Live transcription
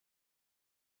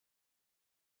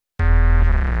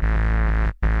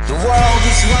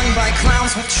like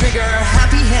clowns with trigger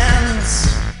happy hands.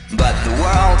 But the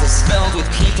world is filled with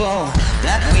people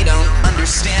that we don't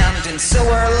understand, and so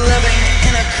we're living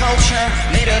in a culture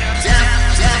made of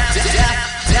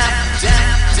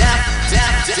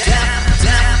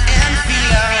and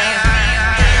fear.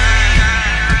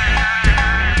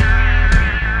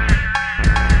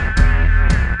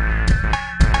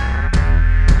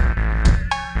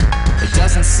 It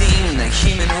doesn't seem the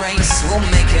human race will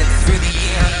make it through the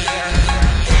year.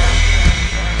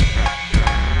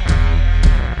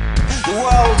 The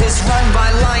world is run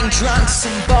by lying drunks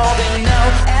and balding no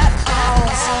at all.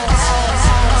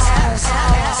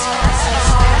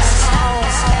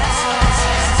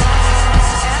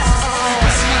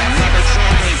 Never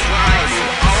told me pride, you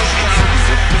always comes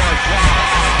before fall.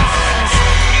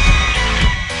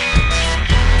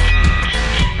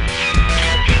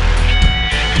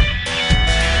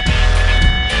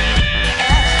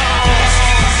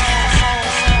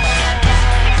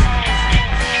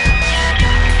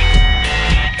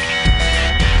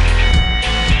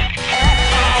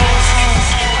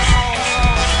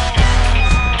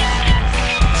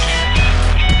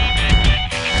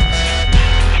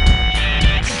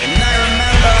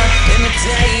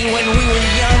 When we were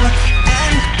young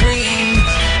and green,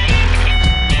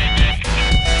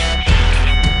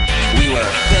 we were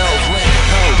filled with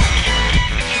hope.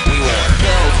 We were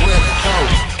filled with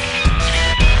hope.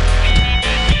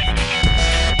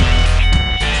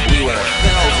 We were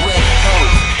filled with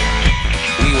hope.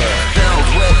 We were filled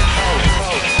with hope.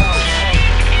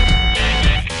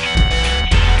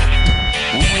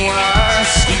 We were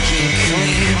speaking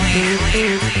clearly.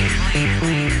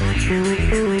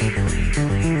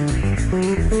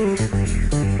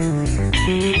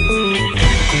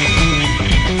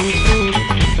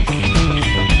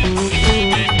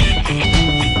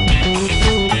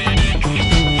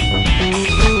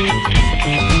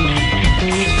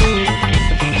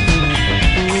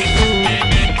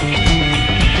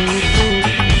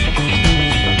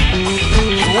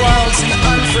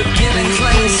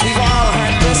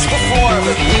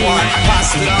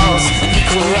 Hospitals,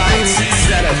 equal rights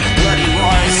instead of bloody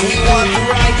wars. We want the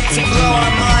right to blow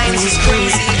our minds as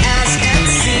crazy as it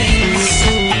seems.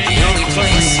 The only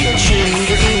place you're truly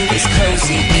free is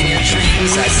cozy in your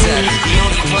dreams. I said the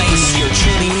only place you're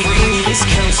truly free is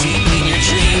cozy in your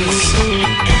dreams.